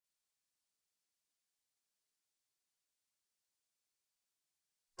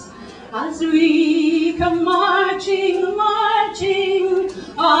As we come marching, marching,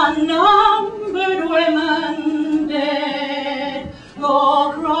 unnumbered women dead,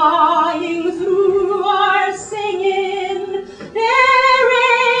 go crying through our singing, their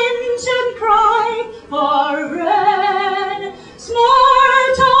ancient cry for red,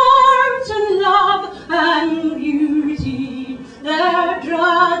 smart arms and love and beauty, their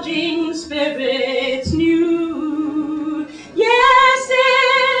drudging spirits new. Yes,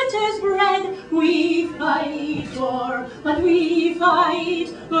 it is bread we fight for, but we fight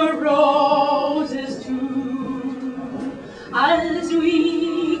for roses too. As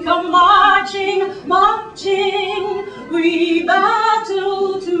we come marching, marching, we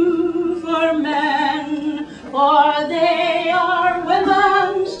battle too for men, for they are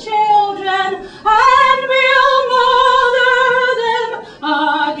women's children, and we'll mother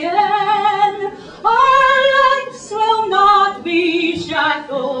them again. Our lives will not be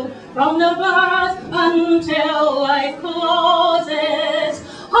shackled from the birth until life closes.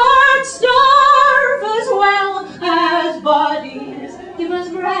 Hearts starve as well as bodies. Give us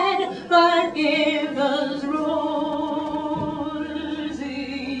bread, but give us roses.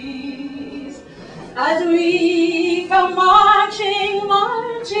 As we come marching,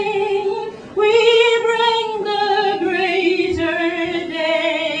 marching, we bring the greater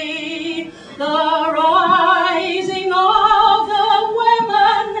day. The rising of the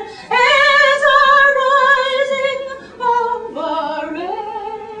women is a rising of our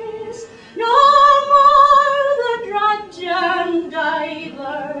race. No more the drudge and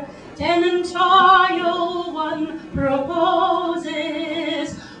diver, tenant toil one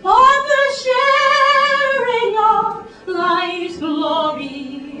proposes, but the sharing of life's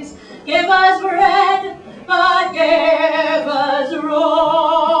glories. Give us bread, but give us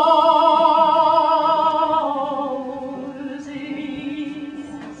roses.